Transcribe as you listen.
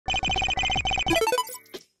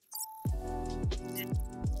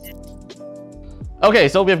Okay,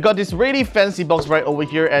 so we've got this really fancy box right over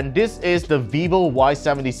here, and this is the Vivo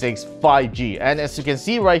Y76 5G. And as you can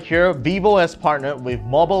see right here, Vivo has partnered with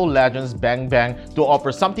Mobile Legends Bang Bang to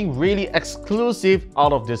offer something really exclusive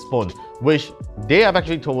out of this phone, which they have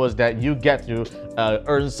actually told us that you get to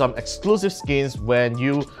earn some exclusive skins when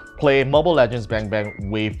you play Mobile Legends Bang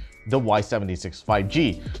Bang with the Y76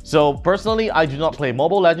 5G. So personally, I do not play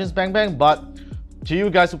Mobile Legends Bang Bang, but to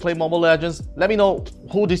you guys who play Mobile Legends, let me know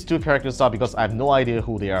who these two characters are because I have no idea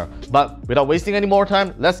who they are. But without wasting any more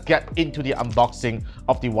time, let's get into the unboxing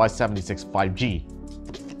of the Y76 5G.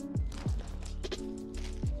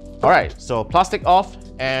 Alright, so plastic off,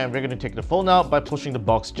 and we're going to take the phone out by pushing the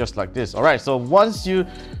box just like this. Alright, so once you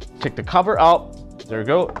take the cover out, there you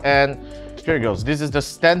go, and here it goes. This is the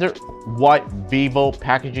standard white Vivo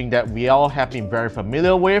packaging that we all have been very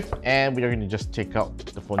familiar with, and we are going to just take out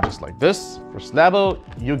the phone just like this. First level,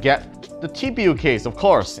 you get the TPU case, of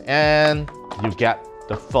course, and you get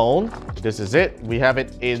the phone. This is it. We have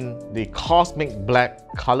it in the cosmic black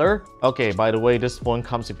color. Okay, by the way, this phone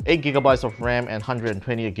comes with 8GB of RAM and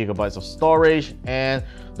 128GB of storage, and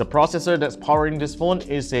the processor that's powering this phone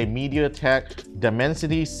is a MediaTek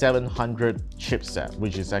Dimensity 700 chipset,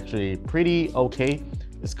 which is actually pretty okay.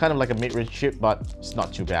 It's kind of like a mid-range chip, but it's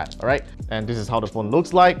not too bad, all right? And this is how the phone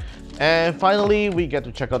looks like. And finally, we get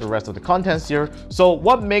to check out the rest of the contents here. So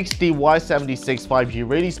what makes the Y76 5G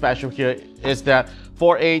really special here is that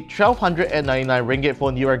for a 1,299 ringgit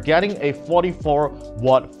phone, you are getting a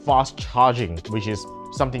 44-watt fast charging, which is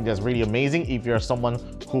something that's really amazing if you're someone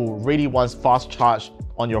who really wants fast charge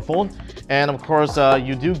on your phone. And of course,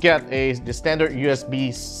 you do get the standard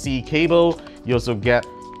USB-C cable. You also get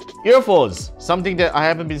earphones, something that I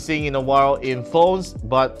haven't been seeing in a while in phones,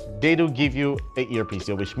 but they do give you an earpiece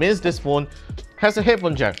here, which means this phone has a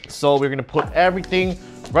headphone jack. So we're going to put everything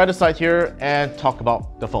right aside here and talk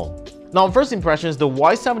about the phone. Now, on first impressions, the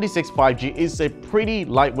Y76 5G is a pretty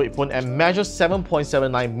lightweight phone and measures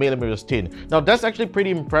 7.79mm thin. Now, that's actually pretty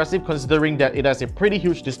impressive considering that it has a pretty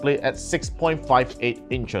huge display at 6.58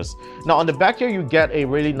 inches. Now, on the back here, you get a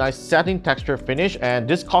really nice satin texture finish, and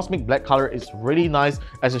this cosmic black color is really nice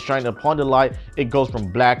as it shines upon the light. It goes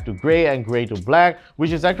from black to gray and gray to black,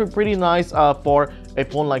 which is actually pretty nice for a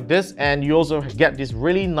phone like this. And you also get this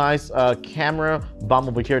really nice camera bump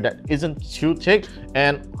over here that isn't too thick,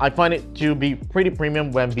 and I find it to be pretty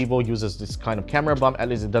premium when Vivo uses this kind of camera bump. At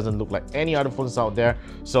least it doesn't look like any other phones out there,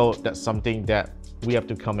 so that's something that we have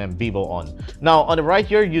to commend Vivo on. Now, on the right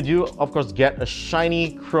here, you do of course get a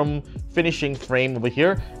shiny chrome finishing frame over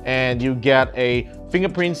here, and you get a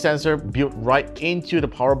fingerprint sensor built right into the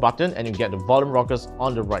power button, and you get the volume rockers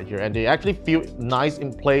on the right here, and they actually feel nice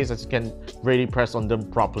in place as you can really press on them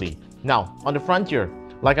properly. Now, on the front here,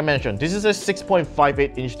 like I mentioned, this is a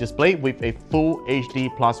 6.58-inch display with a full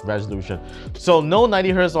HD plus resolution. So no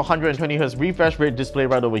 90Hz or 120Hz refresh rate display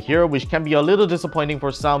right over here, which can be a little disappointing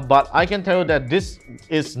for some, but I can tell you that this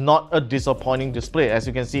is not a disappointing display. As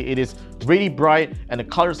you can see, it is really bright and the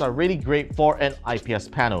colors are really great for an IPS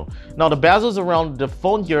panel. Now, the bezels around the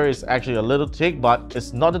phone here is actually a little thick, but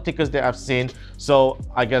it's not the thickest that I've seen, so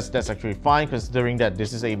I guess that's actually fine considering that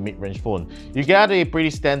this is a mid-range phone. You get a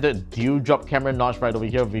pretty standard dew-drop camera notch right over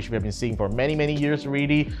here, which we have been seeing for many years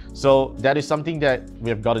already, so that is something that we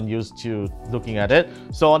have gotten used to looking at it.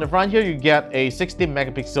 So on the front here, you get a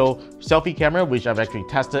 16-megapixel selfie camera, which I've actually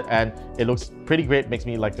tested, and it looks pretty great. Makes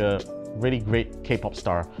me like a really great K-pop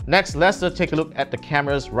star. Next, let's take a look at the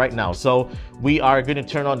cameras right now. So we are going to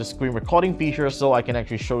turn on the screen recording feature so I can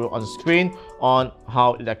actually show you on screen on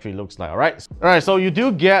how it actually looks like. All right, so you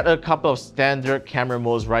do get a couple of standard camera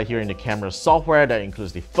modes right here in the camera software that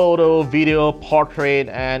includes the photo, video, portrait,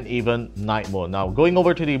 and even night mode. Now, going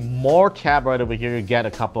over to the more tab right over here, you get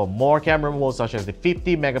a couple of more camera modes such as the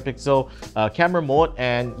 50-megapixel camera mode,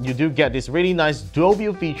 and you do get this really nice dual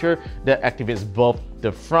view feature that activates both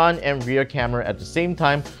the front and rear camera at the same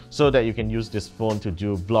time so that you can use this phone to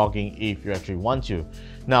do vlogging if you actually want to.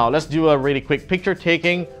 Now, let's do a really quick picture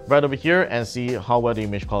taking right over here and see how well the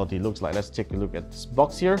image quality looks like. Let's take a look at this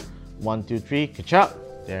box here. 1, 2, 3, ka-cha.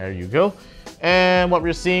 There you go. And what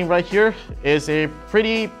we're seeing right here is a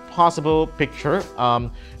pretty possible picture.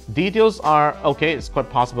 Details are okay, it's quite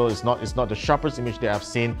possible. It's not the sharpest image that I've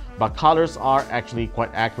seen, but colors are actually quite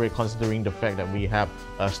accurate considering the fact that we have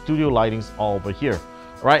studio lightings all over here.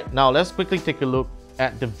 All right, now let's quickly take a look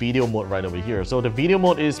at the video mode right over here. So the video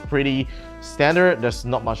mode is pretty standard. There's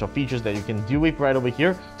not much of features that you can do with right over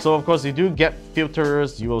here. So of course you do get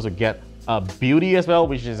filters, you also get beauty as well,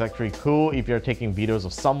 which is actually cool. If you're taking videos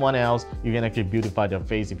of someone else, you can actually beautify their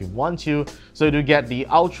face if you want to. So you do get the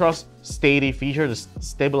ultra steady feature, the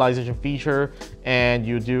stabilization feature, and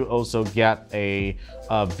you do also get a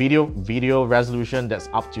video resolution that's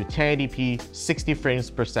up to 1080p 60 frames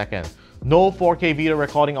per second. No 4K video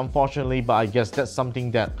recording, unfortunately, but I guess that's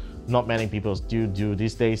something that not many people do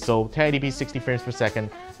these days. So 1080p 60 frames per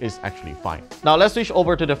second is actually fine. Now let's switch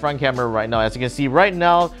over to the front camera right now. As you can see right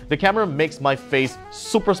now, the camera makes my face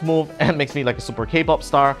super smooth and makes me like a super K-pop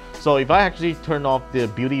star. So if I actually turn off the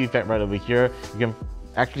beauty effect right over here, you can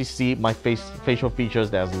actually see my facial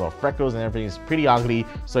features. There's a lot of freckles and everything is pretty ugly.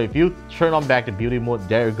 So if you turn on back the beauty mode,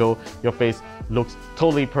 there you go, your face looks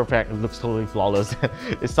totally perfect, it looks totally flawless.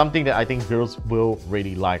 It's something that I think girls will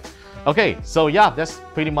really like. Okay, so yeah, that's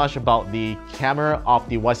pretty much about the camera of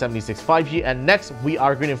the Y76 5G, and next we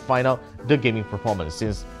are going to find out the gaming performance,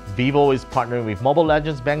 since Vivo is partnering with Mobile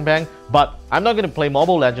Legends Bang Bang. But I'm not going to play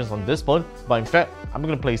Mobile Legends on this phone, but in fact I'm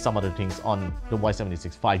going to play some other things on the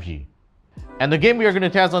Y76 5G. And the game we are going to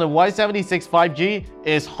test on the Y76 5G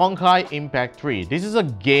is Honkai Impact 3. This is a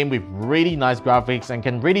game with really nice graphics and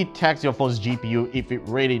can really tax your phone's GPU if it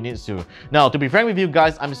really needs to. Now, to be frank with you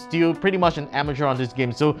guys, I'm still pretty much an amateur on this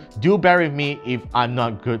game, so do bear with me if I'm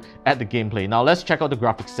not good at the gameplay. Now, let's check out the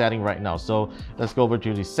graphics setting right now. So, let's go over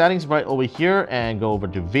to the settings right over here and go over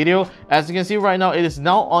to video. As you can see right now, it is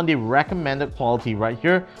now on the recommended quality right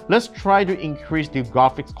here. Let's try to increase the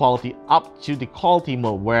graphics quality up to the quality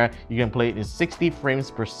mode where you can play it in 60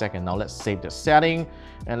 frames per second. Now let's save the setting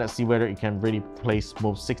and let's see whether it can really play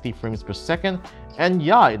smooth 60 frames per second. And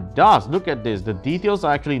yeah, it does. Look at this. The details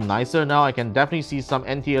are actually nicer now. I can definitely see some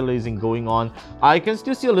anti-aliasing going on. I can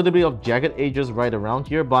still see a little bit of jagged edges right around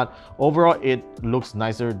here, but overall it looks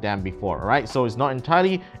nicer than before. All right, so it's not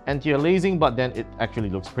entirely anti-aliasing, but then it actually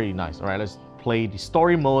looks pretty nice. All right, let's play the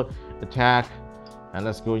story mode, attack, and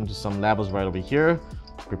let's go into some levels right over here.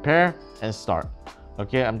 Prepare and start.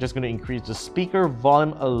 Okay, I'm just going to increase the speaker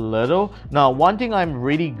volume a little. Now, one thing I'm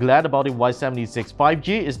really glad about the Y76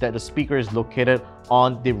 5G is that the speaker is located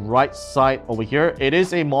on the right side over here. It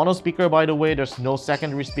is a mono speaker, by the way. There's no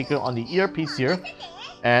secondary speaker on the earpiece here.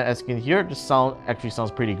 And as you can hear, the sound actually sounds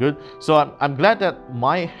pretty good. So I'm glad that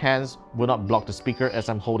my hands will not block the speaker as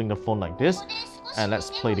I'm holding the phone like this. And let's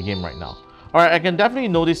play the game right now. Alright, I can definitely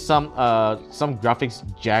notice some graphics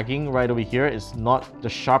jagging right over here. It's not the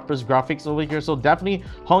sharpest graphics over here. So definitely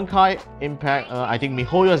Honkai Impact, I think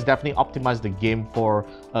MiHoYo has definitely optimized the game for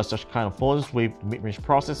such kind of phones with mid-range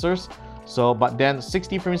processors. So, but then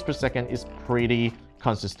 60 frames per second is pretty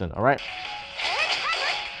consistent, alright?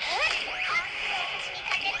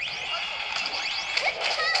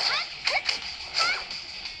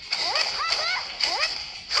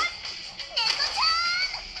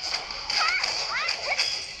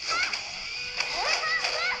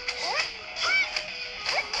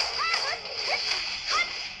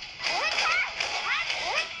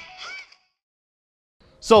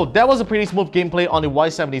 So that was a pretty smooth gameplay on the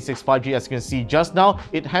Y76 5G. As you can see just now,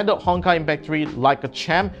 it handled Honkai Impact 3 like a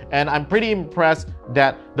champ, and I'm pretty impressed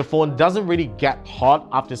that the phone doesn't really get hot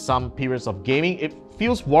after some periods of gaming. It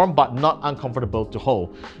feels warm but not uncomfortable to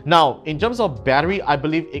hold. Now, in terms of battery, I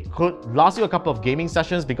believe it could last you a couple of gaming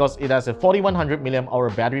sessions because it has a 4100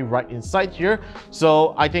 mAh battery right inside here.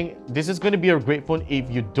 So I think this is going to be a great phone if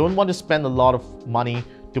you don't want to spend a lot of money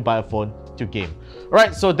to buy a phone to game.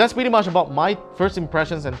 Alright, so that's pretty much about my first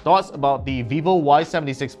impressions and thoughts about the Vivo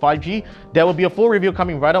Y76 5G. There will be a full review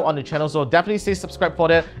coming right up on the channel, so definitely stay subscribed for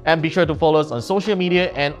that and be sure to follow us on social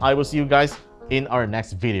media, and I will see you guys in our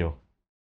next video.